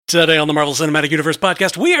Today on the Marvel Cinematic Universe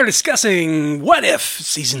podcast, we are discussing What If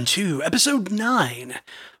Season 2, Episode 9.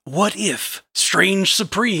 What if Strange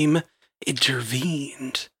Supreme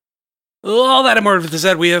intervened? All that and more of this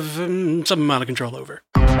that we have some amount of control over.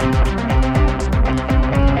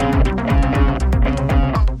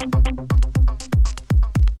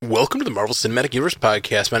 Welcome to the Marvel Cinematic Universe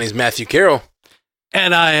podcast. My name is Matthew Carroll.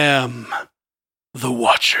 And I am the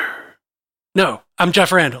Watcher. No, I'm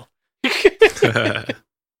Jeff Randall.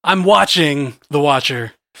 I'm watching The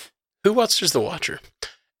Watcher. Who watches The Watcher?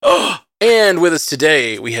 Oh, and with us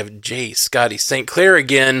today, we have J. Scotty St. Clair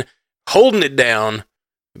again, holding it down.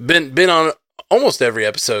 Been on almost every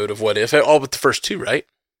episode of What If, all but the first two, right?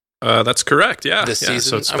 That's correct, yeah. This season.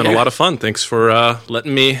 So it's been a lot of fun. Thanks for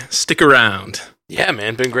letting me stick around. Yeah,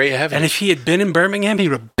 man, been great having you. And if he had been in Birmingham, he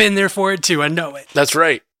would have been there for it too. I know it. That's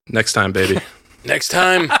right. Next time, baby. Next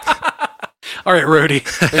time. All right, Rhodey.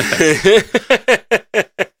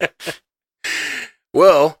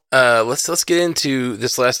 Well, let's get into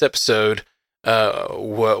this last episode.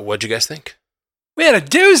 What'd you guys think? We had a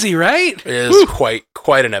doozy, right? It is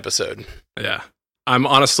quite an episode. Yeah. I'm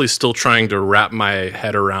honestly still trying to wrap my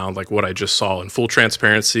head around like what I just saw. In full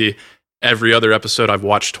transparency, every other episode I've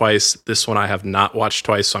watched twice. This one I have not watched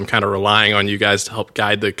twice, so I'm kind of relying on you guys to help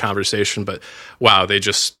guide the conversation. But wow, they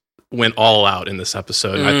just went all out in this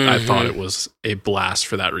episode. Mm-hmm. I thought it was a blast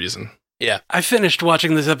for that reason. Yeah. I finished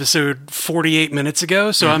watching this episode 48 minutes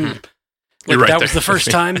ago, so I'm You're right that there was the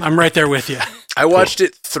first time. I'm right there with you. I watched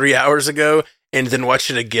it 3 hours ago and then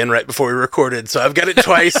watched it again right before we recorded. So I've got it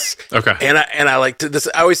twice. Okay. And I like to this.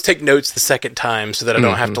 I always take notes the second time so that I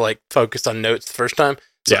don't have to like focus on notes the first time.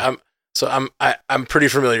 So I'm pretty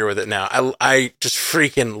familiar with it now. I just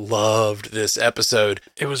freaking loved this episode.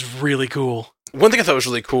 It was really cool. One thing I thought was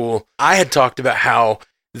really cool, I had talked about how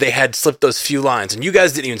they had slipped those few lines, and you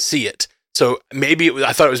guys didn't even see it. So maybe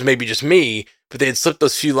I thought it was maybe just me, but they had slipped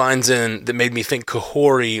those few lines in that made me think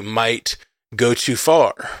Kahori might go too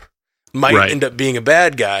far, might end up being a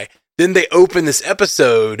bad guy. Then they open this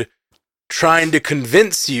episode trying to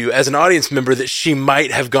convince you as an audience member that she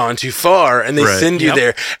might have gone too far, and they send you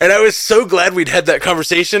there. And I was so glad we'd had that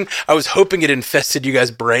conversation. I was hoping it infested you guys'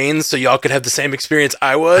 brains so y'all could have the same experience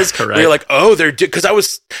I was. Where you're like, oh,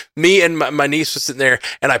 because me and my niece was sitting there,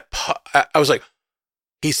 and I was like,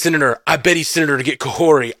 he's sending her. I bet he's sending her to get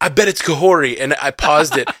Kahori. I bet it's Kahori. And I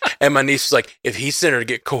paused it, and my niece was like, if he's sending her to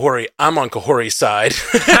get Kahori, I'm on Kahori's side.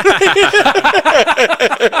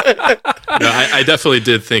 No, I definitely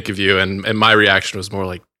did think of you, and my reaction was more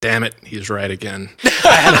like, damn it, he's right again.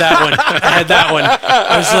 I had that one.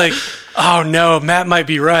 I was like, oh no, Matt might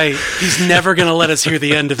be right. He's never going to let us hear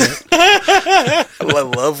the end of it. I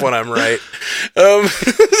love when I'm right.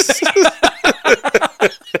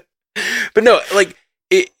 But no, like,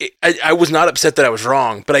 I was not upset that I was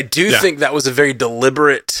wrong, but I do think that was a very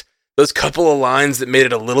deliberate, those couple of lines that made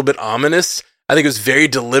it a little bit ominous. I think it was very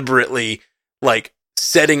deliberately, like,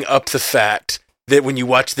 setting up the fact that when you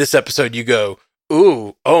watch this episode, you go,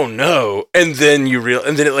 ooh, oh no. And then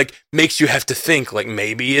and then it like makes you have to think like,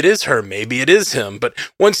 maybe it is her, maybe it is him. But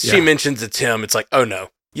once she mentions it's him, it's like, oh no,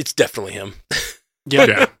 it's definitely him.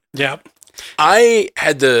 Yeah. I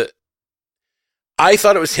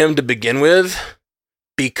thought it was him to begin with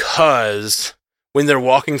because when they're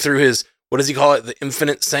walking through his, what does he call it? The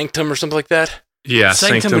infinite sanctum or something like that? Yeah.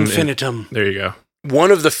 Sanctum infinitum. There you go.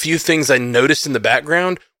 One of the few things I noticed in the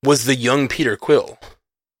background was the young Peter Quill.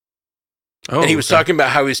 Oh, and he was talking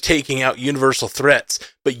about how he was taking out universal threats,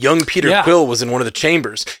 but young Peter Quill was in one of the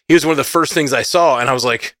chambers. He was one of the first things I saw, and I was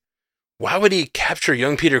like, why would he capture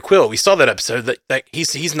young Peter Quill? We saw that episode that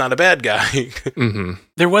he's not a bad guy. Mm-hmm.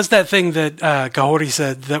 There was that thing that Kahori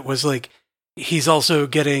said that was like, he's also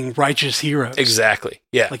getting righteous heroes. Exactly.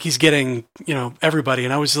 Yeah. Like he's getting, everybody.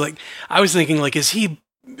 And I was thinking like, is he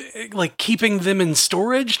like keeping them in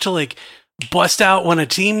storage to like bust out when a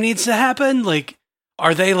team needs to happen? Like,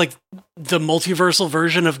 are they like the multiversal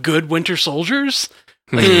version of good Winter Soldiers?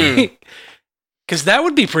 Because that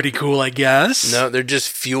would be pretty cool, I guess. No, they're just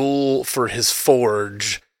fuel for his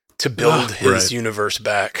forge to build his universe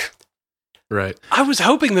back. Right. I was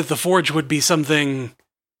hoping that the forge would be something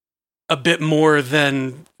a bit more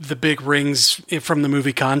than the big rings from the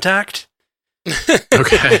movie Contact.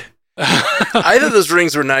 Okay. I thought those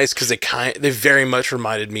rings were nice because they very much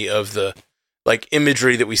reminded me of the like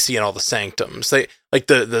imagery that we see in all the sanctums. They like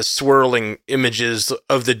the swirling images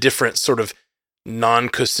of the different sort of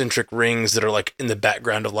non-concentric rings that are like in the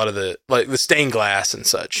background of a lot of the like the stained glass and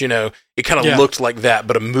such. It kind of looked like that,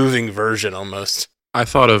 but a moving version almost. I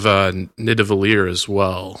thought of Nidavellir as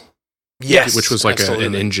well. Yes, which was like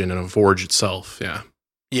an engine and a forge itself. Yeah.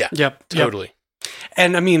 Yeah. Yep. Totally.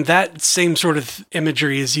 And I mean, that same sort of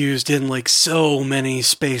imagery is used in like so many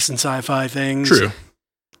space and sci-fi things. True.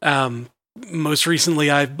 Most recently,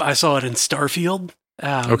 I saw it in Starfield.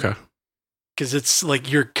 Okay. Because it's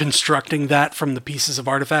like you're constructing that from the pieces of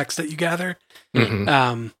artifacts that you gather.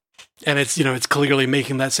 Mhm. And it's, it's clearly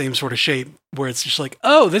making that same sort of shape where it's just like,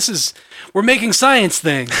 oh, we're making science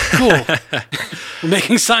thing. Cool. We're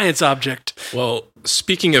making science object. Well,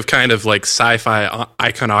 speaking of kind of like sci-fi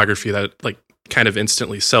iconography that like kind of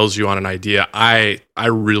instantly sells you on an idea, I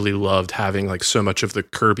really loved having like so much of the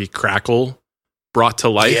Kirby crackle brought to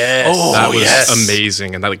life. Yes. That was yes.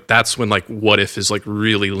 amazing. And that's when like What If is like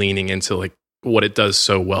really leaning into like what it does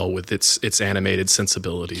so well with its animated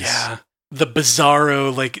sensibilities. Yeah. The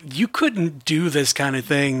bizarro, like you couldn't do this kind of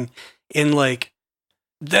thing in like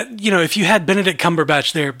that, if you had Benedict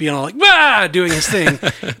Cumberbatch there being all like, doing his thing,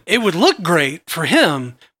 it would look great for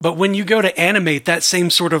him. But when you go to animate that same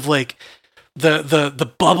sort of like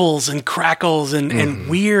the bubbles and crackles and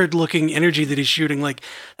weird looking energy that he's shooting, like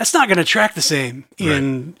that's not going to track the same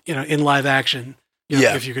in live action.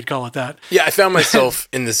 If you could call it that. Yeah, I found myself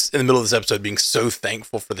in the middle of this episode being so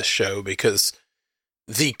thankful for the show because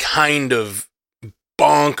the kind of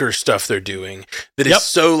bonker stuff they're doing that is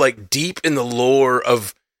so like deep in the lore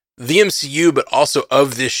of the MCU, but also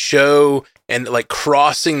of this show and like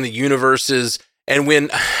crossing the universes. And when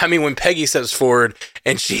Peggy steps forward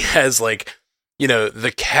and she has like,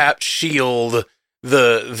 the Cap shield,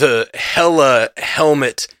 the Hela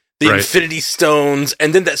helmet, the Infinity Stones,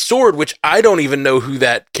 and then that sword, which I don't even know who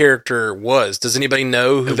that character was. Does anybody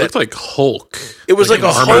know who it looked like Hulk? It was like an a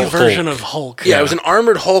armored Hulk version of Hulk. Yeah, it was an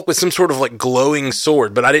armored Hulk with some sort of like glowing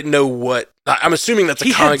sword, but I didn't know what. I'm assuming that's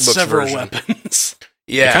a comic book several version. Weapons.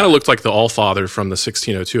 Yeah, it kind of looked like the Allfather from the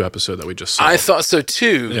 1602 episode that we just saw. I thought so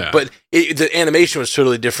too. Yeah. But the animation was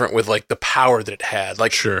totally different with like the power that it had.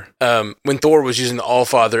 Like, sure. When Thor was using the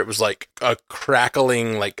Allfather, it was like a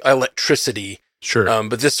crackling like electricity. Sure.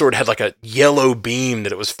 But this sword had like a yellow beam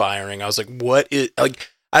that it was firing. I was like, what is, like,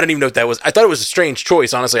 I don't even know what that was. I thought it was a strange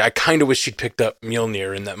choice, honestly. I kind of wish she'd picked up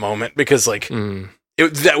Mjolnir in that moment because, like,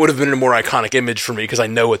 that would have been a more iconic image for me because I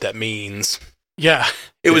know what that means. Yeah.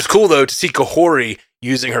 It was cool, though, to see Kahori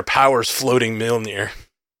using her powers floating Mjolnir.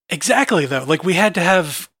 Exactly, though. Like, we had to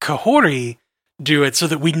have Kahori do it so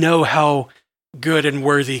that we know how good and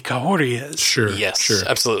worthy Kahori is. Sure. Yes, sure.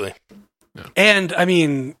 Absolutely. Yeah. And, I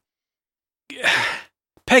mean,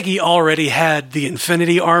 Peggy already had the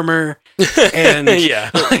Infinity armor, and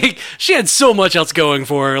like she had so much else going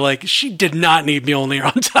for her. Like, she did not need Mjolnir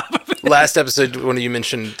on top of it. Last episode, when you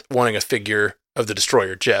mentioned wanting a figure of the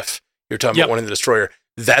Destroyer, Jeff, you were talking about wanting the Destroyer.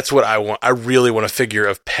 That's what I want. I really want a figure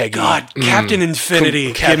of Peggy. God, Captain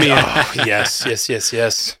Infinity. Give me it. Yes.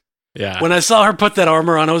 Yeah. When I saw her put that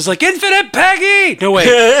armor on, I was like, Infinite Peggy! No, wait.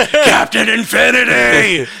 Captain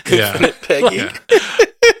Infinity! Infinite Peggy. Yeah.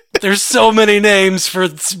 There's so many names for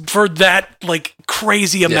that, like,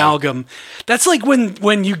 crazy amalgam. That's like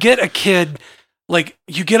when you get a kid, like,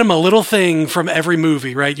 you get him a little thing from every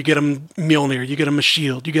movie, right? You get him Mjolnir, you get him a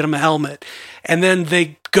shield, you get him a helmet. And then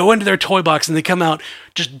they go into their toy box and they come out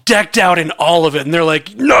just decked out in all of it. And they're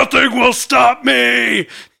like, nothing will stop me!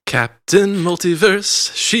 Captain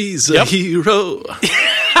Multiverse, she's a hero.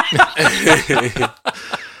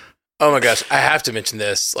 Oh my gosh, I have to mention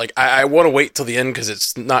this. Like, I want to wait till the end because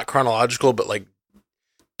it's not chronological, but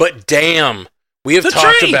damn, we have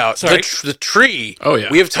talked about the tree. Oh yeah,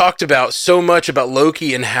 we have talked about so much about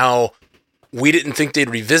Loki and how we didn't think they'd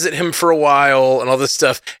revisit him for a while and all this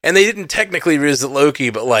stuff, and they didn't technically revisit Loki,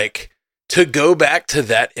 but like to go back to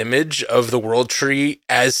that image of the World Tree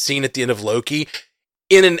as seen at the end of Loki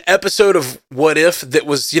in an episode of What If that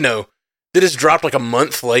was, that is dropped like a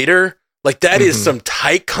month later. Like, that is some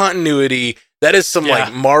tight continuity. That is some,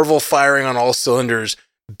 like, Marvel firing on all cylinders,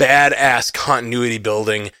 badass continuity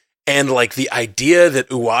building. And, like, the idea that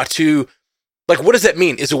Uatu... Like, what does that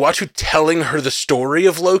mean? Is Uatu telling her the story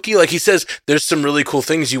of Loki? Like, he says, there's some really cool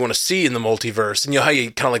things you want to see in the multiverse. And how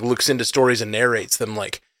he kind of, like, looks into stories and narrates them.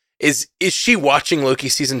 Like, is she watching Loki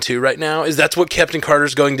season 2 right now? Is that what Captain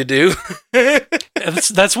Carter's going to do?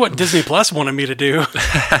 That's what Disney Plus wanted me to do.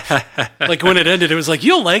 Like, when it ended, it was like,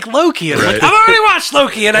 you'll like Loki. And I'm like, I've already watched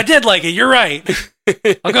Loki, and I did like it. You're right.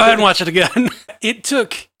 I'll go ahead and watch it again. It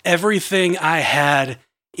took everything I had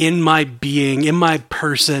in my being, in my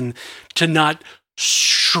person, to not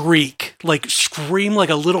shriek, like scream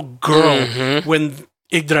like a little girl when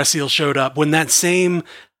Yggdrasil showed up. When that same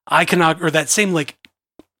that same, like,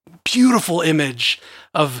 beautiful image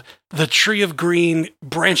of the tree of green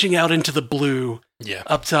branching out into the blue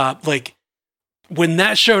up top. Like, when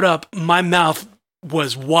that showed up, my mouth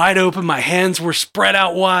was wide open. My hands were spread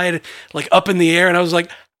out wide, like up in the air. And I was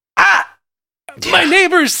like, my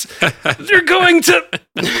neighbors, they're going to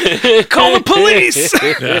call the police.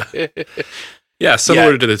 Yeah,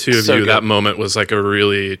 similar to the two of so you, good. that moment was like a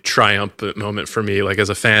really triumphant moment for me. Like as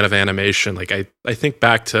a fan of animation, like I think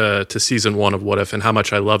back to season 1 of What If and how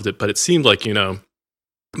much I loved it, but it seemed like, you know,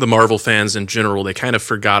 the Marvel fans in general, they kind of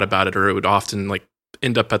forgot about it, or it would often like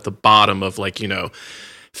end up at the bottom of like, you know,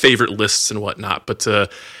 favorite lists and whatnot. But to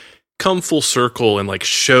come full circle and like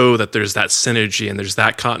show that there's that synergy and there's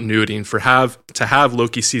that continuity, and to have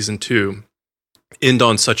Loki season 2 end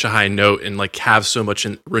on such a high note and like have so much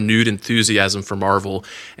renewed enthusiasm for Marvel,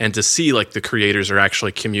 and to see like the creators are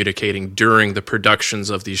actually communicating during the productions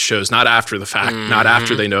of these shows, not after the fact, not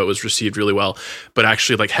after they know it was received really well, but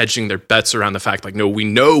actually like hedging their bets around the fact like, no, we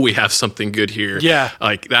know we have something good here. Yeah.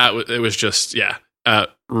 Like that, it was just,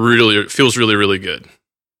 really, it feels really, really good.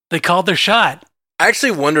 They called their shot. I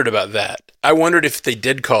actually wondered about that. I wondered if they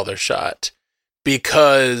did call their shot,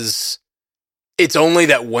 because it's only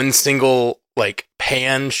that one single like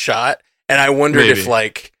pan shot, and I wondered if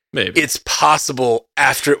like it's possible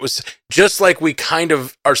after it was, just like we kind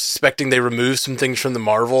of are suspecting they removed some things from the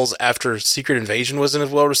Marvels after Secret Invasion wasn't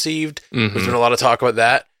as well received. There's been a lot of talk about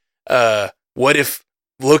that. What if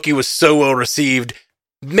Loki was so well received?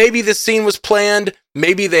 Maybe this scene was planned.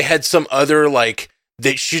 Maybe they had some other like,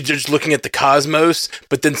 she's just looking at the cosmos,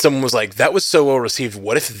 but then someone was like, that was so well received.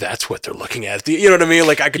 What if that's what they're looking at? You know what I mean?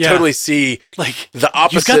 Like, I could totally see like the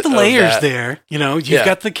opposite. You've got the layers of that. there, you know, you've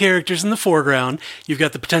got the characters in the foreground, you've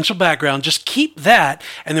got the potential background. Just keep that,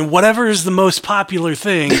 and then whatever is the most popular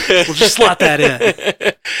thing, we'll just slot that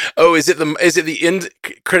in. Oh, is it the end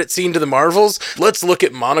credit scene to the Marvels? Let's look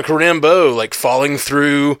at Monica Rambeau like falling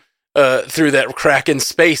through that crack in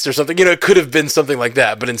space or something. You know, it could have been something like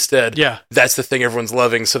that, but instead, that's the thing everyone's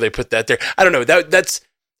loving, so they put that there. I don't know. That's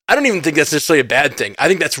I don't even think that's necessarily a bad thing. I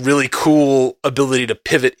think that's really cool ability to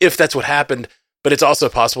pivot if that's what happened, but it's also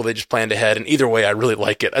possible they just planned ahead, and either way, I really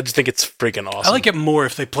like it. I just think it's freaking awesome. I like it more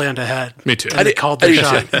if they planned ahead. Me too. And they called their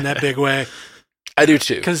shot in that big way. I do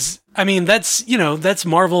too. Because, I mean, that's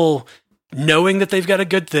Marvel knowing that they've got a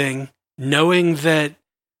good thing, knowing that,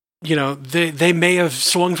 you know, they may have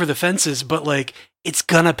swung for the fences, but like it's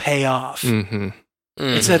gonna pay off.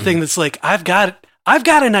 It's that thing that's like, I've got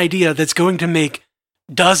an idea that's going to make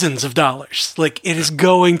dozens of dollars. Like, it is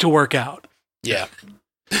going to work out. Yeah.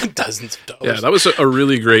 Dozens of dollars. Yeah, that was a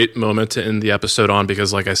really great moment to end the episode on,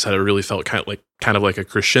 because like I said, it really felt kind of like a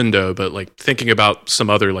crescendo. But like thinking about some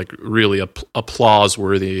other like really applause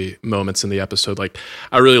worthy moments in the episode, like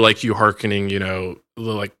I really like you hearkening, you know, the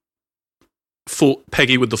like full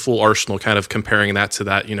Peggy with the full arsenal, kind of comparing that to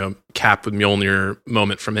that, you know, Cap with Mjolnir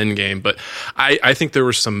moment from Endgame. But I think there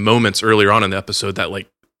were some moments earlier on in the episode that like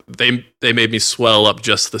they made me swell up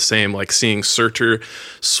just the same, like seeing Surtur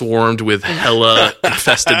swarmed with hella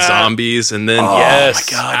infested zombies, and then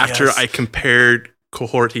after I compared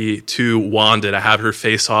Cohorty to Wanda, to have her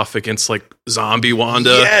face off against like zombie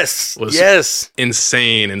Wanda, was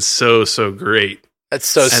insane and so great. That's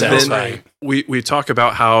so satisfying. We talk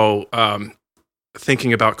about how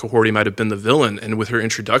thinking about Cohorty might have been the villain, and with her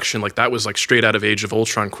introduction, like that was like straight out of Age of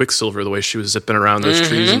Ultron Quicksilver, the way she was zipping around those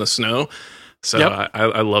trees in the snow. So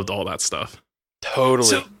I loved all that stuff. Totally.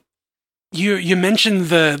 So you mentioned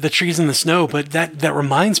the trees in the snow, but that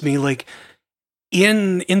reminds me, like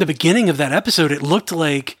in the beginning of that episode, it looked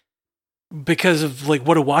like, because of like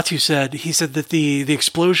what Uatu said, he said that the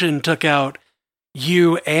explosion took out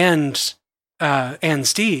you and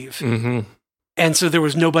Steve. And so there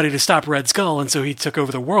was nobody to stop Red Skull, and so he took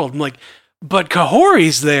over the world. I'm like, but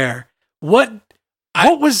Kahori's there. What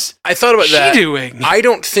was I thought about she doing? I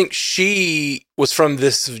don't think she was from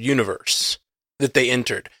this universe that they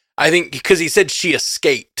entered. I think because he said she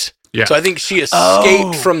escaped. Yeah. So I think she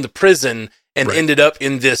escaped from the prison and ended up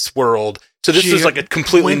in this world. So this was like a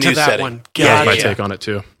completely new setting. That's my take on it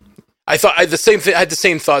too. I thought I had the same thing. I had the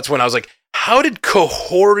same thoughts when I was like, how did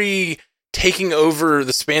Kahori taking over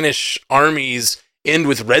the Spanish armies end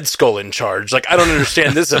with Red Skull in charge? Like, I don't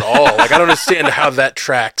understand this at all. Like, I don't understand how that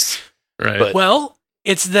tracks. Right. But, well,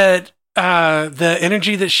 it's that the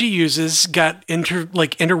energy that she uses got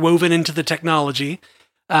interwoven into the technology,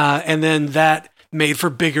 and then that made for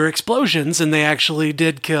bigger explosions, and they actually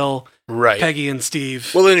did kill Peggy and Steve.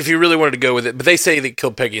 Well, then if you really wanted to go with it, but they say they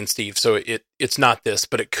killed Peggy and Steve, so it's not this,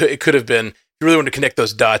 but it could have been. If you really wanted to connect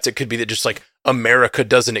those dots, it could be that just like America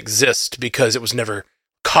doesn't exist because it was never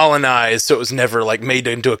colonized, so it was never like made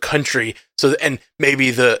into a country. So, and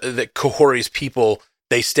maybe the Kahori's people,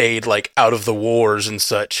 they stayed like out of the wars and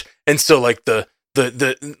such, and so like the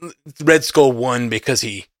Red Skull won because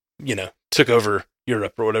he, you know, took over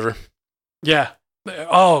Europe or whatever. Yeah.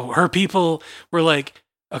 Oh, her people were like,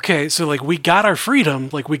 okay, so like we got our freedom,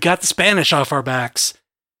 like we got the Spanish off our backs,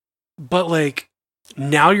 but like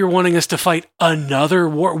now you're wanting us to fight another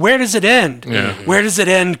war. Where does it end? Yeah. Where does it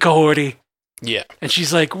end, Cohorty? Yeah. And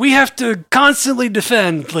she's like, we have to constantly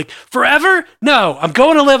defend. Like, forever? No, I'm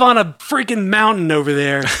going to live on a freaking mountain over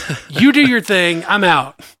there. You do your thing. I'm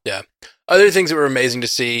out. Yeah. Other things that were amazing to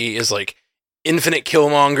see is like Infinite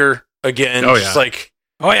Killmonger again. Oh, Just yeah. like,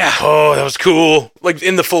 Oh, yeah. oh, that was cool. Like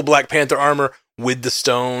in the full Black Panther armor with the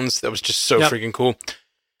stones. That was just so Yep. freaking cool.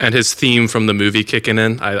 And his theme from the movie kicking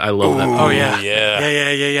in. I love that. Oh, yeah.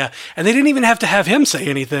 Yeah. Yeah. And they didn't even have to have him say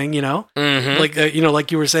anything, you know? Mhm. Like,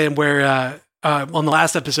 like you were saying where, on the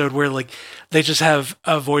last episode where like they just have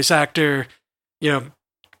a voice actor,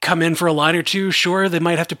 come in for a line or two. Sure, they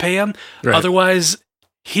might have to pay him. Right. Otherwise,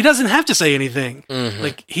 he doesn't have to say anything. Mhm.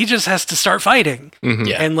 Like he just has to start fighting. Mhm.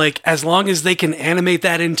 Yeah. And like as long as they can animate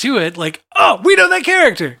that into it, like, oh, we know that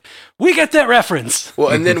character. We get that reference. Well,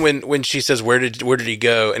 and then when she says where did he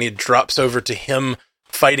go, and he drops over to him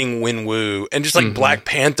fighting Wenwu, and just like Black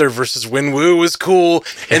Panther versus Wenwu was cool,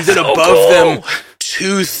 and then So above cool. them,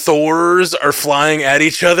 2 Thors are flying at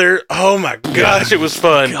each other. Oh my gosh, it was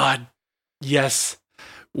fun. God, yes.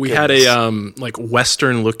 We had a like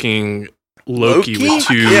Western looking Loki Loki? with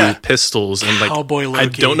 2 Yeah. pistols, and like Cowboy Loki. I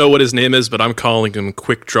don't know what his name is, but I'm calling him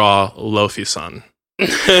Quick Draw Lofi-san.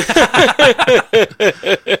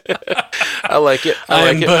 I like it. I I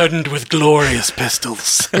like am it. burdened with glorious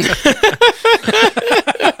pistols.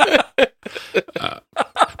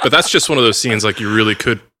 But that's just one of those scenes like you really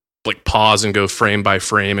could like pause and go frame by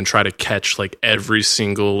frame and try to catch like every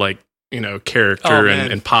single like character Oh,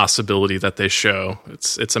 man. and possibility that they show.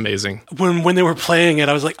 It's amazing. when they were playing it,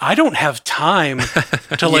 I was like, I don't have time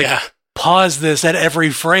to like Yeah. pause this at every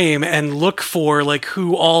frame and look for like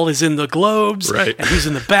who all is in the globes Right. and who's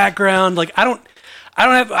in the background. Like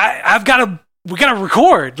I've got to, we got to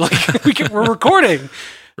record. Like we're recording.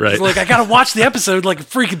 Right. Like I got to watch the episode like a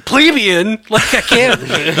freaking plebeian. Like I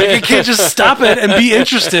can't just stop it and be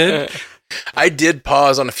interested. I did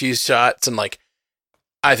pause on a few shots, and like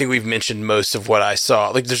I think we've mentioned most of what I saw.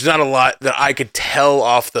 Like there's not a lot that I could tell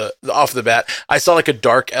off the bat. I saw like a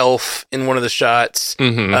dark elf in one of the shots.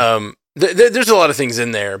 Mhm. There's a lot of things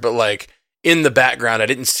in there, but like in the background, I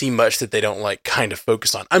didn't see much that they don't like kind of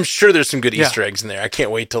focus on. I'm sure there's some good Yeah. Easter eggs in there. I can't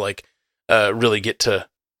wait to like really get to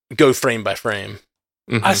go frame by frame.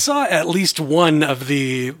 Mhm. I saw at least one of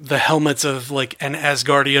the helmets of like an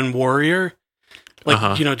Asgardian warrior, like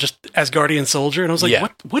Uh-huh. just Asgardian soldier, and I was like, Yeah.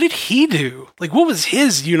 what did he do? Like, what was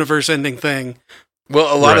his universe-ending thing?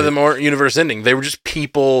 Well, a lot Right. of them aren't universe ending. They were just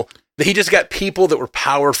people. He just got people that were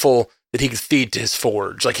powerful that he could feed to his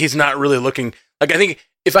forge. Like he's not really looking. Like I think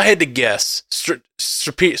if I had to guess,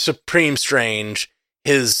 Supreme Strange,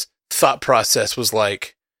 his thought process was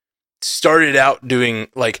like started out doing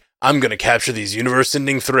like I'm going to capture these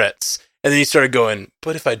universe-ending threats, and then he started going.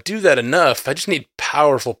 But if I do that enough, I just need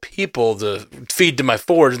powerful people to feed to my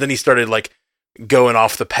forge. And then he started like going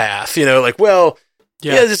off the path. Like well.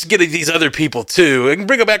 Yeah, just get these other people too. I can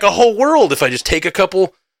bring back a whole world if I just take a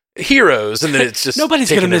couple heroes, and then it's just Nobody's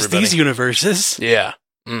going to taking miss everybody. these universes. Yeah,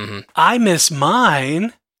 hmm I miss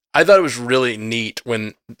mine. I thought it was really neat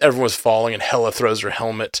when everyone was falling and Hela throws her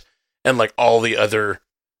helmet, and like all the other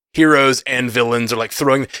heroes and villains are like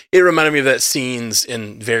throwing. It reminded me of that scenes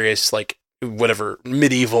in various like whatever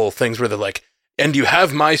medieval things where they're like, and you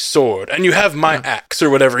have my sword, and you have my axe, or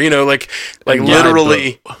whatever, like And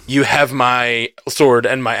literally, you have my sword,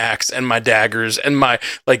 and my axe, and my daggers, and my,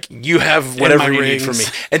 like, you have whatever my you need from me.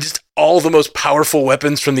 rings. And just all the most powerful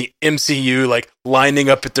weapons from the MCU, like, lining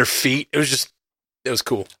up at their feet. It was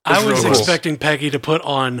cool. It I was real cool. expecting Peggy to put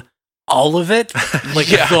on all of it, like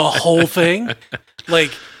Yeah. the whole thing,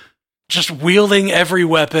 like just wielding every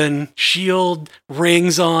weapon, shield,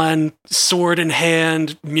 rings on, sword in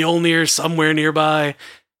hand, Mjolnir somewhere nearby,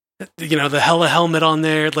 the Hela helmet on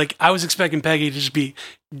there. Like I was expecting Peggy to just be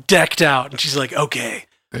decked out, and she's like, "Okay,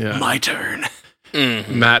 Yeah. my turn." Mhm.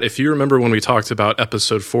 Matt, if you remember when we talked about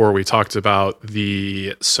episode 4, we talked about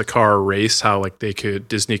the Sakaar race, how like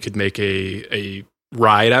Disney could make a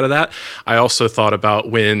ride out of that. I also thought about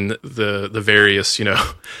when the various,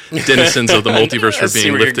 denizens of the multiverse I were see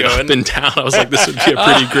being where you're lifted up going. and down. I was like, this would be a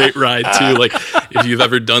pretty great ride too. Like if you've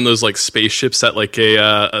ever done those like spaceships at like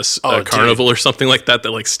a dude. carnival or something like that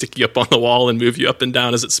like stick you up on the wall and move you up and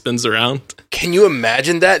down as it spins around. Can you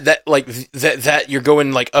imagine that? That like that you're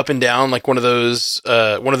going like up and down like one of those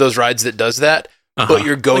rides that does that, Uh-huh. but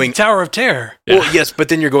you're going Like Tower of Terror. Yeah. well, yes, but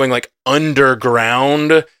then you're going like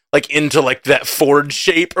underground, like into like that forge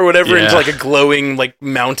shape or whatever, into like a glowing like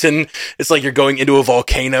mountain. It's like you're going into a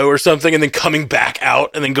volcano or something and then coming back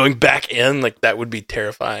out and then going back in. Like that would be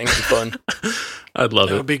terrifying and fun. I'd love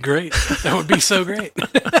it. That would be great. That would be so great.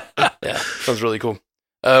 Yeah, sounds really cool.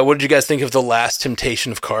 What did you guys think of The Last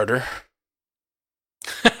Temptation of Carter?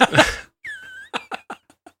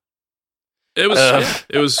 It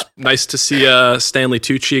was nice to see Stanley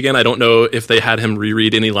Tucci again. I don't know if they had him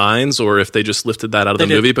reread any lines or if they just lifted that out of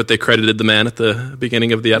the movie, but they credited the man at the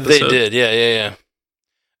beginning of the episode. They did, yeah.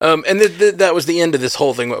 And that was the end of this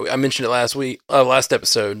whole thing. I mentioned it last week,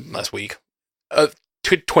 last week,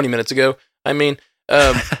 20 minutes ago. I mean,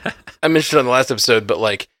 I mentioned it on the last episode, but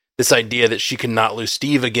like this idea that she cannot lose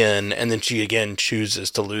Steve again, and then she again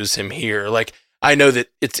chooses to lose him here. Like, I know that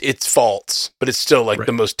it's false, but it's still like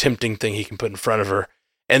the most tempting thing he can put in front of her.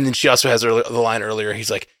 And then she also has the line earlier. He's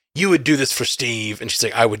like, "You would do this for Steve," and she's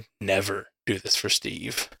like, "I would never do this for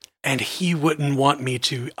Steve." And he wouldn't want me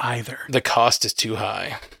to either. The cost is too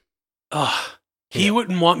high. He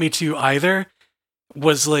wouldn't want me to either.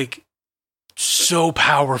 Was like so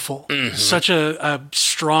powerful, such a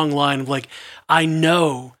strong line of like, I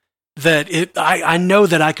know that I know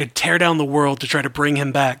that I could tear down the world to try to bring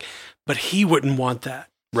him back. But he wouldn't want that.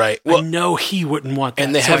 Right. Well, I know he wouldn't want that.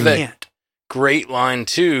 And they have that great line,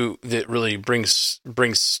 too, that really brings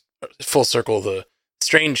full circle the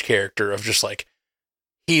Strange character of just like,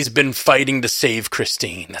 he's been fighting to save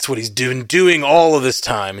Christine. That's what he's doing all of this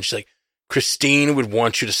time. And she's like, Christine would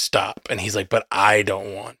want you to stop. And he's like, but I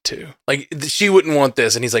don't want to. Like, she wouldn't want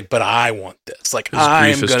this. And he's like, but I want this. Like, I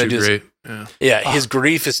am going to do this. Yeah, his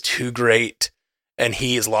grief is too great. And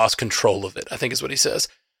he has lost control of it, I think is what he says.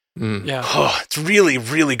 Yeah. It's really,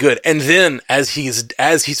 really good. And then as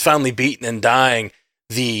he's finally beaten and dying,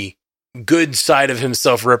 the good side of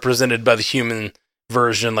himself represented by the human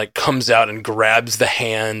version like comes out and grabs the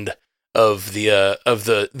hand of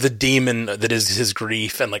the demon that is his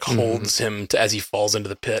grief and like holds him as he falls into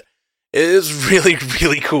the pit. It is really,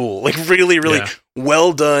 really cool. Like really, really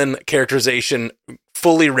well done characterization,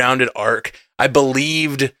 fully rounded arc. I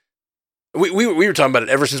believed we were talking about it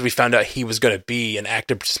ever since we found out he was going to be an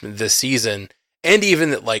active participant this season, and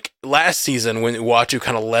even that like last season when Uatu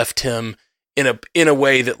kind of left him in a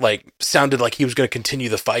way that like sounded like he was going to continue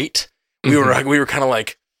the fight. We were kind of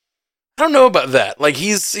like, I don't know about that. Like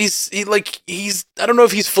he's I don't know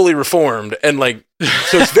if he's fully reformed, and like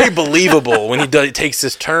so it's very believable when he takes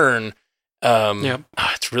this turn.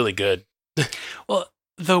 It's really good. Well,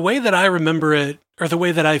 the way that I remember it, or the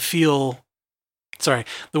way that I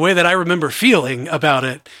remember feeling about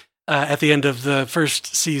it at the end of the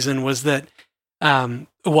first season was that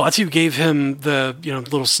Uatu gave him the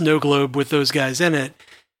little snow globe with those guys in it,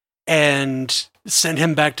 and sent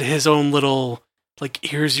him back to his own little like,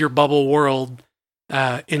 here's your bubble world,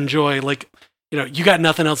 enjoy. Like, you got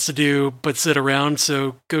nothing else to do but sit around,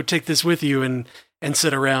 so go take this with you and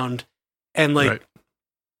sit around. And like,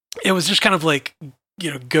 it was just kind of like,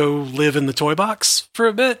 go live in the toy box for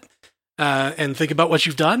a bit. And think about what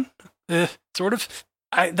you've done, sort of.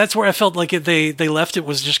 That's where I felt like they left it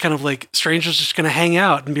was just kind of like Strange was just going to hang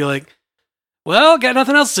out and be like, well, got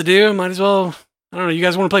nothing else to do. Might as well, I don't know, you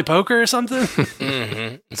guys want to play poker or something?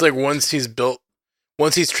 It's like once he's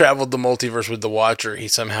traveled the multiverse with the Watcher, he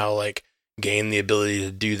somehow like gained the ability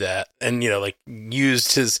to do that and, like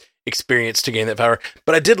used his experience to gain that power.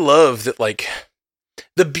 But I did love that, like,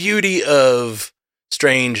 the beauty of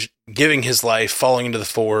Strange giving his life, falling into the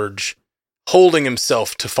Forge, holding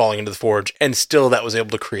himself to falling into the Forge, and still that was able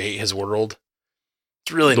to create his world.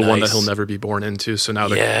 It's really the nice. one that he'll never be born into. So now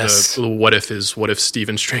the what if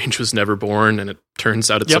Stephen Strange was never born, and it turns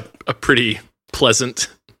out it's a pretty pleasant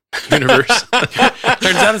universe.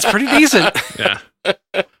 Turns out it's pretty decent. Yeah.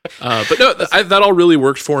 But no, that all really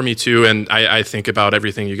worked for me too. And I think about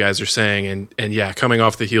everything you guys are saying, and yeah, coming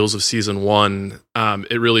off the heels of season 1,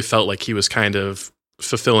 it really felt like he was kind of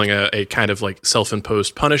fulfilling a kind of like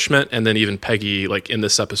self-imposed punishment. And then even Peggy, like in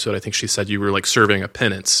this episode, I think she said you were like serving a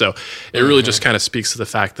penance. So it really just kind of speaks to the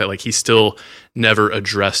fact that like he still never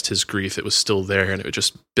addressed his grief. It was still there, and it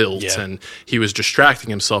just built, and he was distracting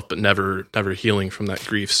himself, but never healing from that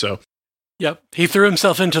grief. So yep, he threw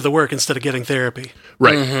himself into the work instead of getting therapy.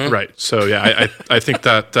 Right, right. So yeah, I think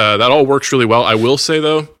that that all works really well. I will say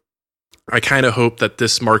though, I kind of hope that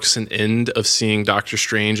this marks an end of seeing Doctor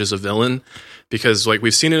Strange as a villain, because like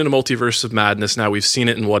we've seen it in a Multiverse of Madness. Now we've seen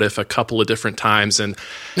it in What If a couple of different times. And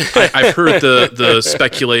I've heard the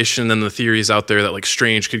speculation and the theories out there that like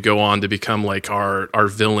Strange could go on to become like our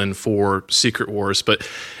villain for Secret Wars. But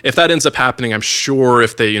if that ends up happening, I'm sure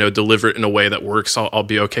if they, you know, deliver it in a way that works, I'll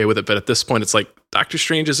be okay with it. But at this point, it's like Doctor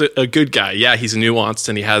Strange is a good guy. Yeah, he's nuanced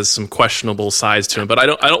and he has some questionable sides to him, but I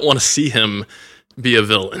don't want to see him be a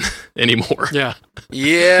villain anymore. Yeah.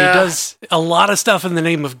 Yeah. He does a lot of stuff in the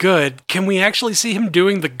name of good. Can we actually see him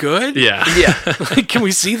doing the good? Yeah. Yeah. Like, can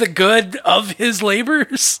we see the good of his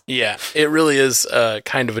labors? Yeah. It really is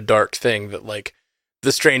kind of a dark thing that, like,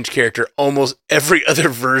 the Strange character, almost every other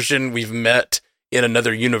version we've met in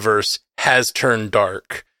another universe has turned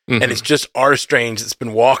dark. Mm-hmm. And it's just our Strange that's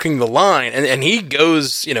been walking the line. And he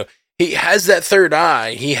goes, you know, he has that third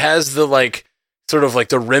eye. He has the, like, sort of like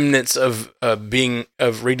the remnants of reading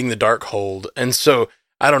the Darkhold. And so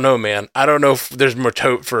I don't know, man. I don't know if there's more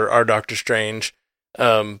hope for our Doctor Strange,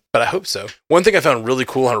 but I hope so. One thing I found really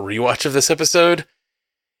cool on a rewatch of this episode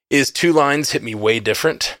is two lines hit me way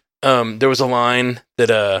different. There was a line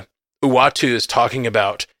that Uatu is talking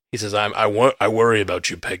about. He says, I worry about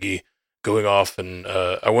you, Peggy, going off, and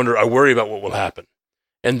I worry about what will happen.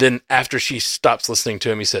 And then after she stops listening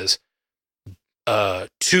to him, he says,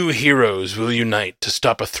 two heroes will unite to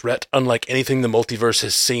stop a threat unlike anything the multiverse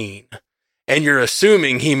has seen. And you're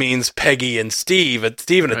assuming he means Peggy and Steven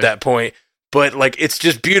right. At that point. But like, it's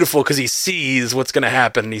just beautiful because he sees what's going to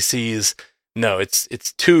happen. And he sees, no, it's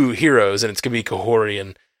two heroes and it's going to be Kahori.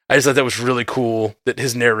 And I just thought that was really cool that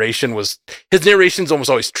his narration's almost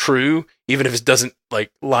always true, even if it doesn't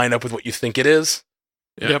like line up with what you think it is.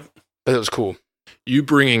 Yeah. Yep. But it was cool. You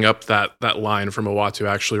bringing up that line from Uatu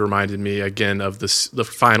actually reminded me again of the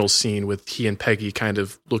final scene with he and Peggy kind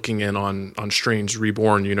of looking in on Strange's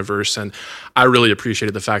reborn universe, and I really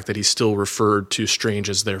appreciated the fact that he still referred to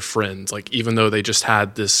Strange as their friend. Like, even though they just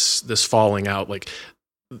had this falling out, like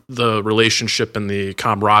the relationship and the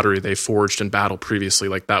camaraderie they forged in battle previously,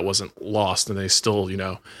 like that wasn't lost, and they still, you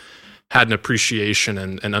know, had an appreciation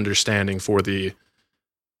and understanding for the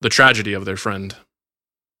tragedy of their friend.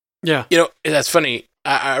 Yeah. You know, that's funny.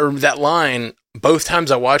 I remember that line, both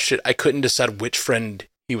times I watched it, I couldn't decide which friend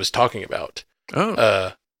he was talking about.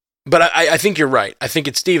 Oh. But I think you're right. I think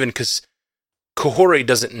it's Steven, because Kahori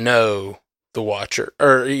doesn't know the Watcher.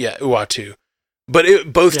 Or, yeah, Uatu.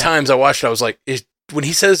 But both times I watched it, I was like, when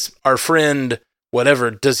he says our friend,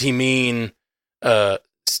 whatever, does he mean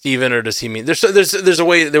Steven, or does he mean... There was a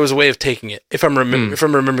way of taking it, if I'm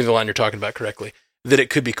remembering the line you're talking about correctly, that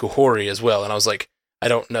it could be Kahori as well. And I was like, I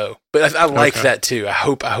don't know, but I like that too. I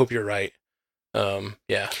hope you're right.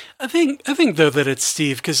 Yeah. I think though that it's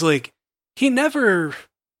Steve, because like he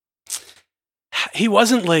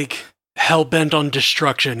wasn't like hell bent on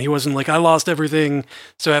destruction. He wasn't like, I lost everything,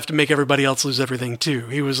 so I have to make everybody else lose everything too.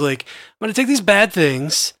 He was like, I'm going to take these bad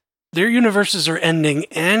things. Their universes are ending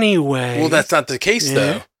anyway. Well, that's not the case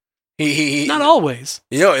though. He not always.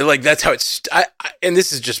 You know, like that's how it's. And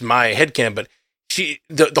this is just my headcanon, but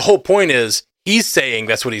the whole point is. He's saying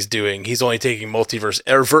that's what he's doing. He's only taking universe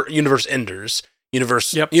enders,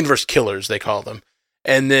 universe killers, they call them.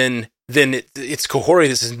 And then it's Kahori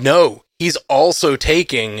that says, no, he's also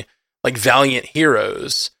taking like valiant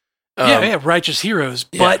heroes. Righteous heroes.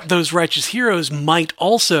 But those righteous heroes might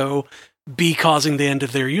also be causing the end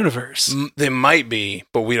of their universe. They might be,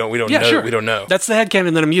 but we don't know. Sure. We don't know. That's the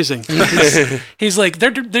headcanon that I'm using. He's like,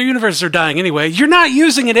 their universes are dying anyway. You're not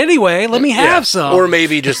using it anyway. Let me have some. Or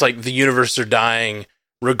maybe just like the universe are dying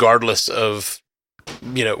regardless of,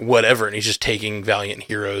 you know, whatever. And he's just taking valiant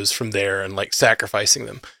heroes from there and like sacrificing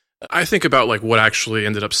them. I think about like what actually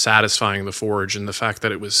ended up satisfying the Forge and the fact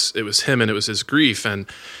that it was him and it was his grief. And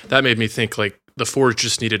that made me think like, the Forge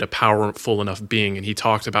just needed a powerful enough being, and he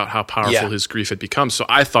talked about how powerful his grief had become. So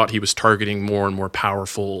I thought he was targeting more and more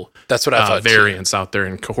powerful That's what I thought variants out there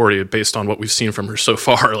in Kahori, based on what we've seen from her so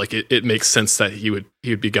far. Like it makes sense that he would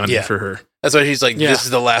be gunning for her. That's why he's like, this is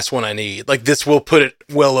the last one I need. Like this will put it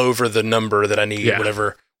well over the number that I need,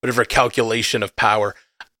 whatever calculation of power.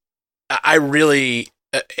 I really,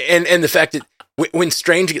 and the fact that when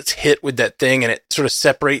Strange gets hit with that thing and it sort of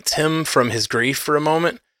separates him from his grief for a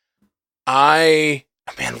moment,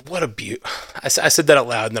 what a I said that out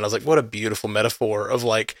loud, and then I was like, what a beautiful metaphor of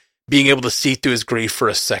like being able to see through his grief for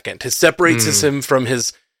a second. It separates him from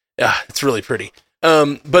his, it's really pretty.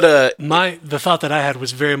 The thought that I had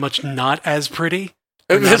was very much not as pretty.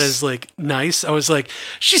 Not as like nice. I was like,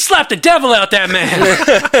 she slapped the devil out that man.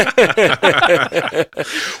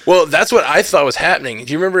 Well, that's what I thought was happening.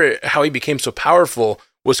 Do you remember how he became so powerful?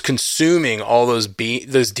 Was consuming all those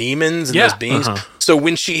demons and those beings. So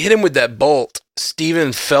when she hit him with that bolt,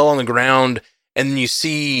 Steven fell on the ground and then you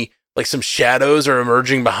see like some shadows are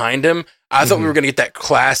emerging behind him. I thought we were going to get that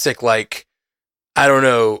classic, like, I don't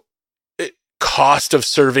know, cost of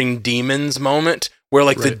serving demons moment where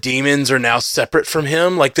like the demons are now separate from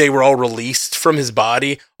him. Like they were all released from his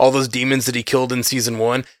body. All those demons that he killed in season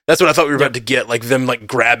 1. That's what I thought we were about to get, like them like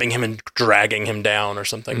grabbing him and dragging him down or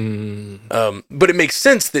something. But it makes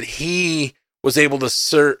sense that he was able to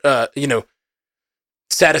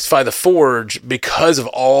satisfy the Forge because of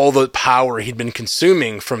all the power he'd been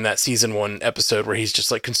consuming from that season 1 episode where he's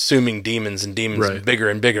just like consuming demons and demons bigger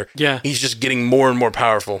and bigger. Yeah. He's just getting more and more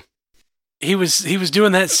powerful. He was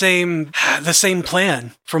doing the same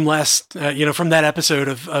plan from last, from that episode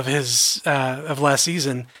of his last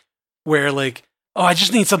season where like, oh, I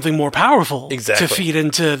just need something more powerful to feed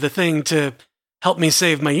into the thing to help me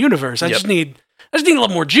save my universe. I just need a little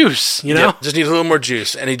more juice, you know? Yep, just need a little more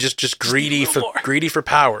juice. And he just greedy for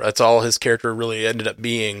power. That's all his character really ended up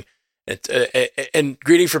being. And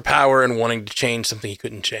greedy for power and wanting to change something he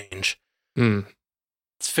couldn't change.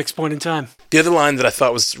 It's a fixed point in time. The other line that I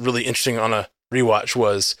thought was really interesting on a rewatch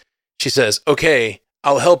was, she says, okay,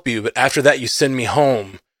 I'll help you, but after that you send me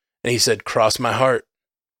home. And he said, cross my heart.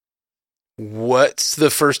 What's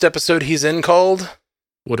the first episode he's in called?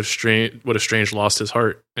 What if Strange lost his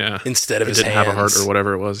heart? Yeah. Instead of his didn't hands. have a heart or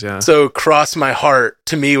whatever it was, yeah. So cross my heart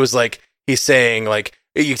to me was like, he's saying like,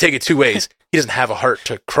 you take it two ways. He doesn't have a heart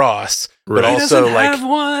to cross, but also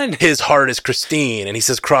like his heart is Christine, and he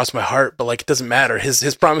says cross my heart, but like it doesn't matter.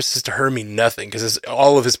 His promises to her mean nothing because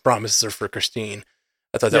all of his promises are for Christine.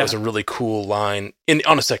 I thought that was a really cool line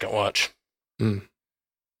on a second watch.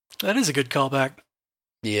 That is a good callback.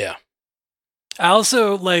 Yeah. I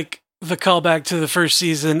also like the callback to the first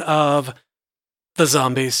season of The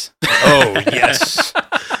Zombies. Oh, yes.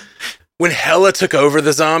 When Hela took over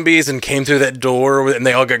the zombies and came through that door and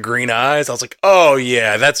they all got green eyes, I was like, oh,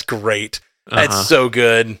 yeah, that's great. That's so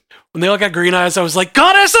good. When they all got green eyes, I was like,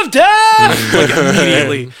 Goddess of Death! Like,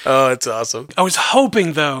 immediately. Oh, it's awesome. I was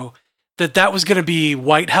hoping, though, that was going to be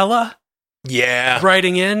White Hela. Yeah.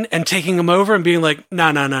 Riding in and taking him over and being like,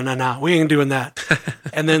 no, we ain't doing that.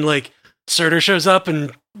 And then, like, Surtur shows up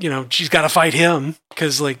and, she's got to fight him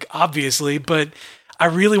because, like, obviously. But I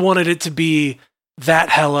really wanted it to be that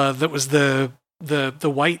Hela that was the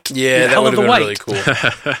white. Yeah, that would have been really cool.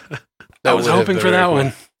 I was hoping for that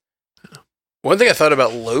one. One thing I thought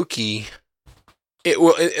about Loki,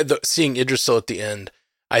 seeing Yggdrasil at the end,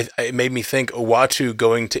 it made me think Uatu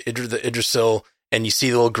going to the Yggdrasil and you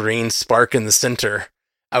see the little green spark in the center.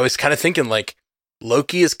 I was kind of thinking like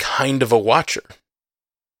Loki is kind of a Watcher.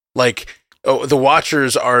 Like the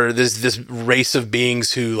Watchers are this race of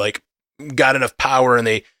beings who like got enough power and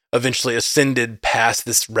they eventually ascended past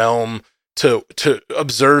this realm to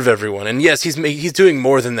observe everyone. And yes, he's doing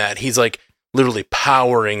more than that. He's like literally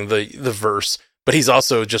powering the verse, but he's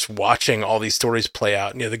also just watching all these stories play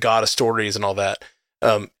out, the god of stories and all that.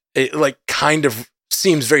 It like kind of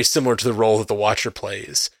seems very similar to the role that the Watcher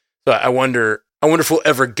plays. So I wonder if we'll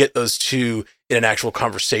ever get those two in an actual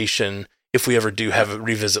conversation if we ever do have a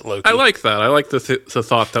revisit Loki. I like that. I like the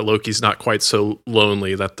thought that Loki's not quite so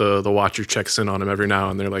lonely, that the Watcher checks in on him every now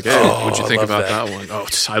and they're like, hey, what'd you think about that one? Oh,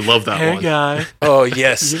 I love that one. Hey, guy. Oh,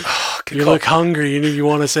 yes. You look hungry. You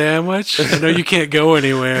want a sandwich? I know you can't go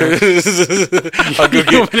anywhere. I'll go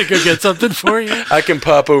you want me to go get something for you? I can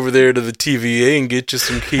pop over there to the TVA and get you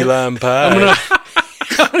some key lime pie.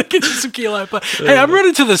 I'm going to get you some key lime pie. Hey, I'm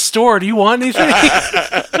running to the store. Do you want anything?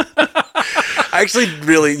 Actually,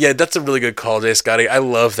 really, that's a really good call, Jay Scotty. I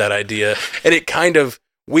love that idea. And it kind of,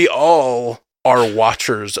 we all are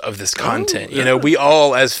watchers of this content. We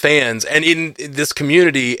all as fans and in this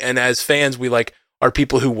community and as fans, we like are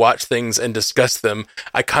people who watch things and discuss them.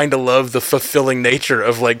 I kind of love the fulfilling nature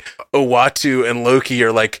of like Uatu and Loki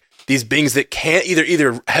are like these beings that can't either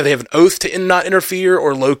they have an oath to not interfere,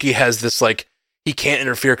 or Loki has this like, he can't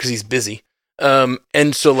interfere because he's busy.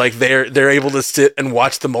 And so like they're able to sit and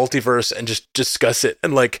watch the multiverse and just discuss it.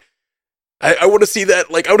 And like, I want to see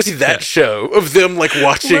that, like, I want to see that show of them like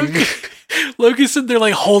watching. Loki's sitting there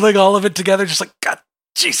like holding all of it together, just like, God,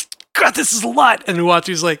 this is a lot. And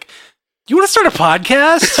Uatu's like, you want to start a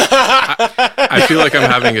podcast? I feel like I'm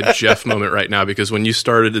having a Jeff moment right now because when you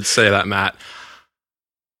started to say that, Matt,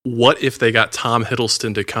 what if they got Tom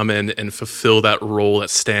Hiddleston to come in and fulfill that role that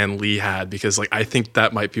Stan Lee had? Because like I think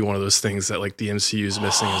that might be one of those things that like the MCU is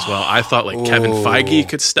missing as well. I thought like Kevin Feige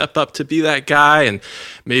could step up to be that guy, and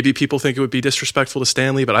maybe people think it would be disrespectful to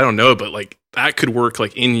Stan Lee, but I don't know. But like that could work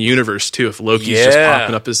like in universe too. If Loki's just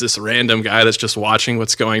popping up as this random guy that's just watching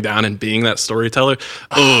what's going down and being that storyteller,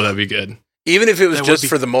 that'd be good. Even if it was That would just be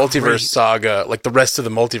for the multiverse great. saga, like the rest of the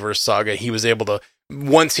multiverse saga, he was able to,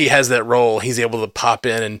 once he has that role, he's able to pop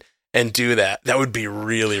in and do that. That would be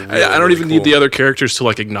really, really I don't really even cool. need the other characters to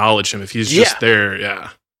like acknowledge him if he's just there. Yeah.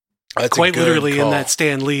 That's a Quite good literally in call. that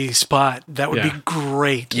Stan Lee spot. That would be Yeah.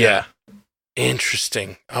 great. Yeah.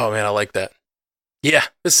 Interesting. Oh man, I like that. Yeah,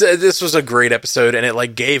 this was a great episode, and it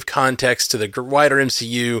like gave context to the wider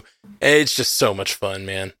MCU, and it's just so much fun,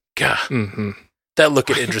 man. God, Mm-hmm. that look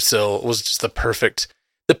at Idrisil was just the perfect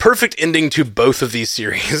ending to both of these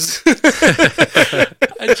series.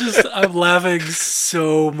 I'm laughing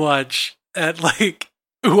so much at like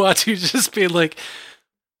Uatu just being like,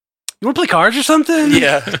 "You want to play cards or something?"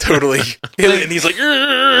 Yeah, totally. And he's like,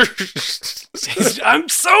 I'm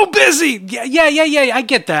so busy. Yeah. I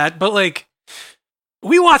get that, but like,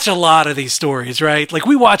 we watch a lot of these stories, right? Like,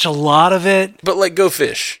 we watch a lot of it. but like, go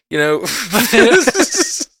fish, you know?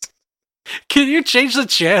 Can you change the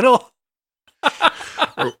channel?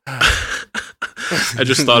 I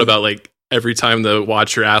just thought about like every time the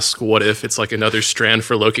Watcher asks what if, it's like another strand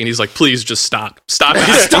for Loki, and he's like, please just stop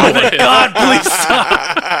asking Stop what it, if. God, please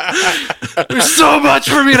stop. There's so much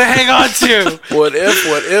for me to hang on to. What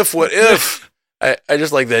if? I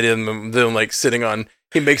just like that in them like sitting on.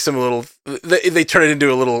 He makes them a little. They turn it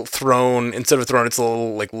into a little throne instead of a throne. It's a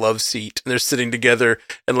little like love seat, and they're sitting together.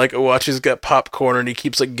 And like Uachu's got popcorn, and he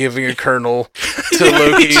keeps like giving a kernel to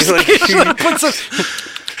Loki. He's like,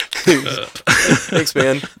 thanks,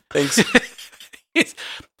 man. Thanks.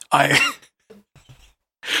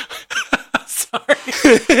 Sorry.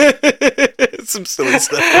 Some silly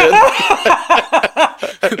stuff.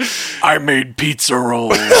 I made pizza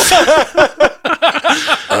rolls.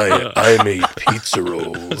 I made pizza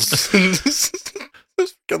rolls.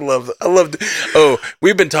 I loved it. Oh,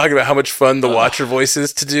 we've been talking about how much fun the Watcher voice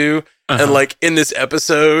is to do. And like in this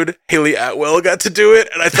episode, Haley Atwell got to do it,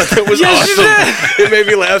 and I thought that was Yes, she awesome. It made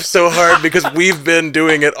me laugh so hard because we've been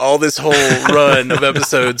doing it all this whole run of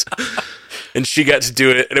episodes, and she got to do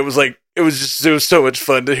it, and it was so much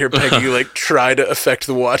fun to hear Peggy like try to affect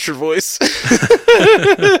the Watcher voice.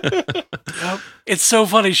 It's so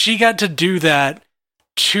funny. She got to do that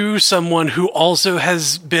to someone who also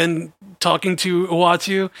has been talking to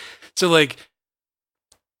Uatu. So, like,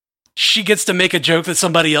 she gets to make a joke that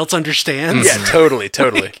somebody else understands. Yeah, totally.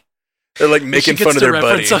 They're like She making gets fun of to their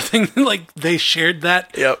buddy. reference something like they shared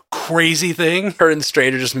that Yep. crazy thing. Her and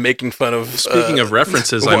Stranger just making fun of. Speaking of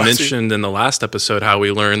references, I Uatu. mentioned in the last episode how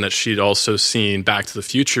we learned that she'd also seen Back to the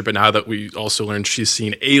Future, but now that we also learned she's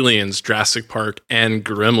seen Aliens, Jurassic Park, and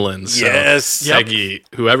Gremlins. So, Yes. Peggy,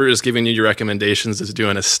 whoever is giving you your recommendations is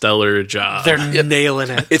doing a stellar job. They're nailing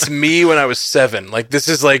it. It's me when I was 7. Like this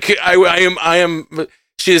is like I am.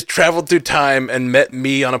 She has traveled through time and met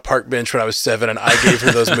me on a park bench when I was 7, and I gave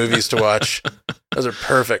her those movies to watch. Those are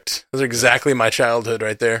perfect. Those are exactly my childhood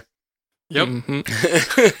right there. Yep.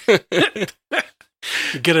 Mhm.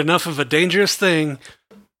 You get enough of a dangerous thing,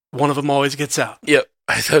 one of them always gets out. Yep.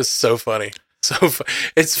 I thought it was so funny.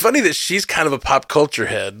 It's funny that she's kind of a pop culture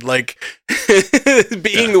head. Like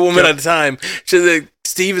being the woman at the time,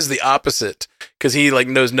 Steve is the opposite because he like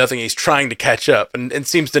knows nothing. He's trying to catch up and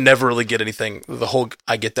seems to never really get anything. The whole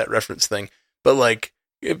I get that reference thing, but like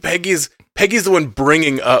Peggy's the one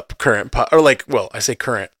bringing up current pop, or like, well, I say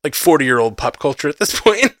current, like 40-year-old pop culture at this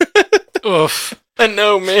point. Oof. I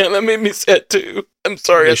know, man. That made me sad too. I'm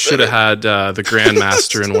sorry. They should have had the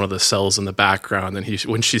Grandmaster in one of the cells in the background. And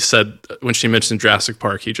when she mentioned Jurassic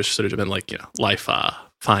Park, he just should have been like, life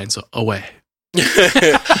finds a way.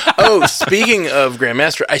 Oh, speaking of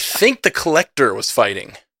Grandmaster, I think the Collector was fighting.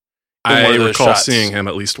 in one I of those recall shots. seeing him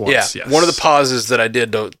at least once. Yeah, Yes. one of the pauses that I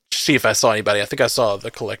did to see if I saw anybody. I think I saw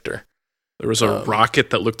the Collector. There was a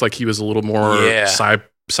rocket that looked like he was a little more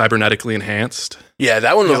cybernetically enhanced. Yeah,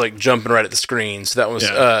 that one was like jumping right at the screen. So that was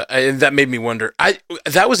and that made me wonder.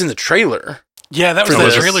 That was in the trailer. Yeah, that was For the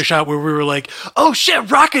this. trailer shot where we were like, oh shit,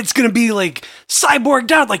 Rocket's gonna be like cyborged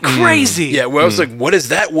out like crazy. Yeah, well, I was like, what is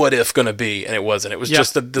that what if going to be? And it wasn't. It was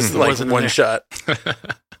just this like wasn't in one there. shot.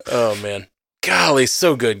 Oh, man. Golly,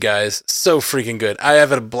 so good, guys. So freaking good. I have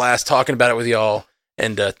had a blast talking about it with y'all.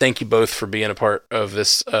 And thank you both for being a part of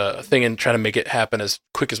this thing and trying to make it happen as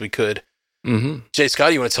quick as we could. Mm-hmm. Jay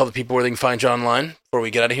Scott, you want to tell the people where they can find you online before we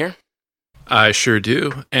get out of here? I sure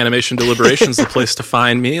do. Animation Deliberations, the place to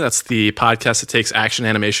find me. That's the podcast that takes action,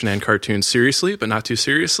 animation, and cartoons seriously, but not too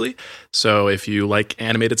seriously. So if you like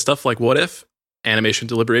animated stuff like What If, Animation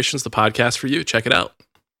Deliberations, the podcast for you. Check it out.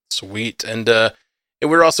 Sweet. And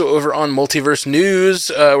we're also over on Multiverse News.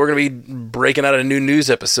 We're going to be breaking out a new news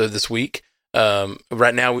episode this week.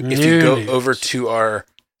 Right now, if you go over to our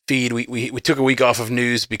feed, we took a week off of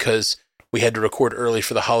news because we had to record early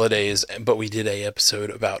for the holidays, but we did a episode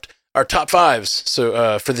about our top fives.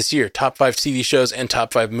 So for this year, top 5 TV shows and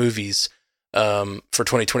top 5 movies for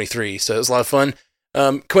 2023. So it was a lot of fun.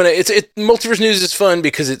 Multiverse News is fun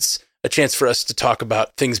because it's a chance for us to talk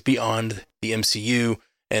about things beyond the MCU.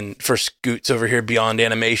 And for Scoots over here, beyond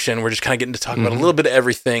animation, we're just kind of getting to talk about a little bit of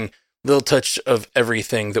everything, a little touch of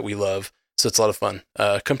everything that we love. So it's a lot of fun.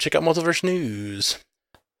 Come check out Multiverse News.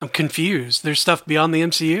 I'm confused. There's stuff beyond the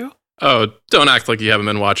MCU? Oh, don't act like you haven't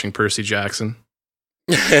been watching Percy Jackson.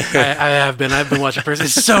 I have been. I've been watching Percy.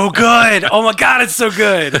 It's so good. Oh my God, it's so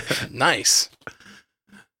good. Nice.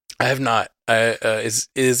 I have not. Is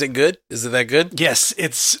it good? Is it that good? Yes,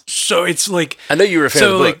 it's like... I know you were a fan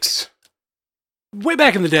of the books. Way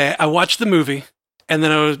back in the day, I watched the movie, and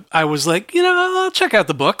then I was like, I'll check out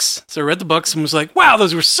the books. So I read the books and was like, wow,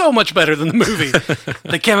 those were so much better than the movie.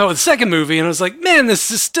 They came out with the second movie, and I was like, man,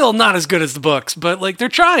 this is still not as good as the books, but like they're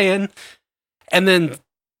trying. And then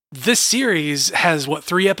this series has,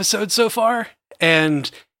 3 episodes so far?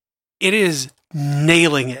 And it is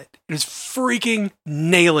nailing it. It is freaking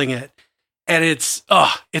nailing it. And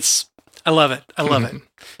I love it. I love it.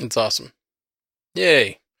 It's awesome.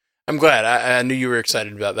 Yay. I'm glad. I knew you were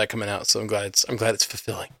excited about that coming out, so I'm glad it's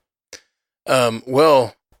fulfilling.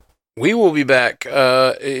 Well, we will be back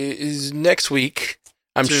next week.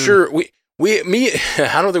 I'm sure me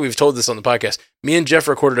I don't think we've told this on the podcast. Me and Jeff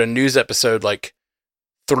recorded a news episode like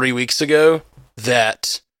 3 weeks ago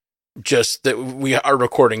that our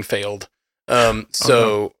recording failed.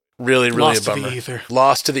 So really Lost a bummer. To the ether.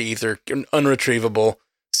 Lost to the ether, unretrievable.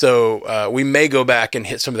 So we may go back and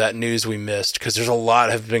hit some of that news we missed because there's a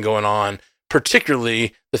lot have been going on,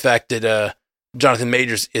 particularly the fact that Jonathan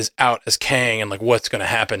Majors is out as Kang and like what's going to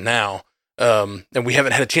happen now. And we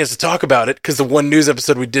haven't had a chance to talk about it because the one news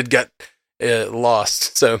episode we did got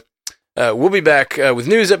lost. So we'll be back with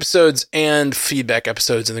news episodes and feedback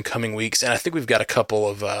episodes in the coming weeks. And I think we've got a couple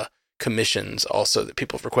of commissions also that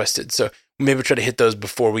people have requested. So maybe try to hit those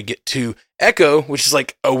before we get to Echo, which is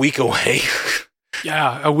like a week away.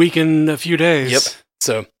 Yeah, a week and a few days. Yep.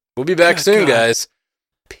 So we'll be back soon, guys.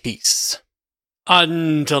 Peace.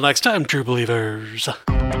 Until next time, true believers.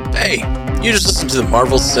 Hey, you just listened to the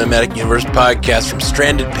Marvel Cinematic Universe podcast from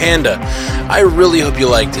Stranded Panda. I really hope you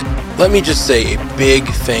liked it. Let me just say a big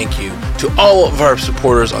thank you to all of our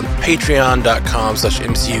supporters on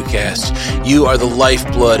patreon.com/MCUcast. You are the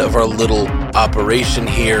lifeblood of our little operation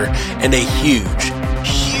here, and a huge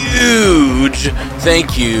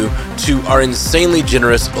thank you to our insanely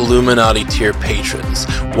generous Illuminati tier patrons,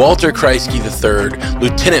 Walter Kreisky III,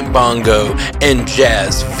 Lieutenant Bongo, and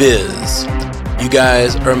Jazz Viz. You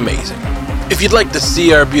guys are amazing. If you'd like to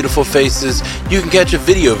see our beautiful faces, you can catch a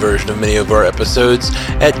video version of many of our episodes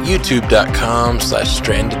at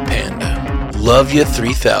youtube.com/strandedpanda. Love you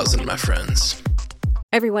 3000, my friends.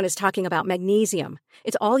 Everyone is talking about magnesium.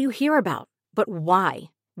 It's all you hear about. But why?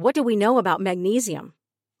 What do we know about magnesium?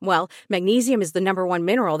 Well, magnesium is the #1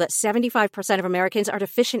 mineral that 75% of Americans are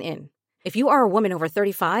deficient in. If you are a woman over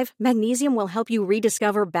 35, magnesium will help you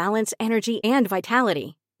rediscover balance, energy, and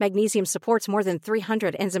vitality. Magnesium supports more than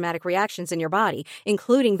 300 enzymatic reactions in your body,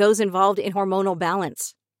 including those involved in hormonal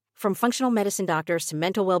balance. From functional medicine doctors to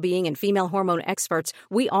mental well-being and female hormone experts,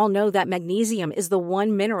 we all know that magnesium is the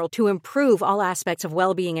one mineral to improve all aspects of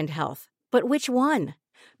well-being and health. But which one?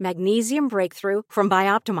 Magnesium Breakthrough from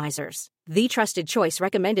Bioptimizers, the trusted choice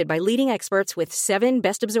recommended by leading experts with 7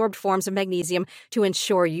 best-absorbed forms of magnesium to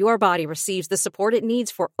ensure your body receives the support it needs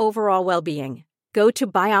for overall well-being. Go to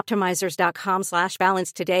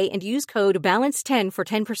bioptimizers.com/balance today and use code BALANCE10 for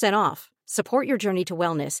 10% off. Support your journey to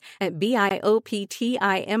wellness at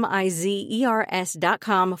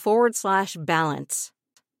bioptimizers.com/balance.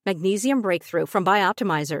 Magnesium Breakthrough from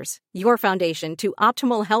Bioptimizers, your foundation to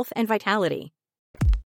optimal health and vitality.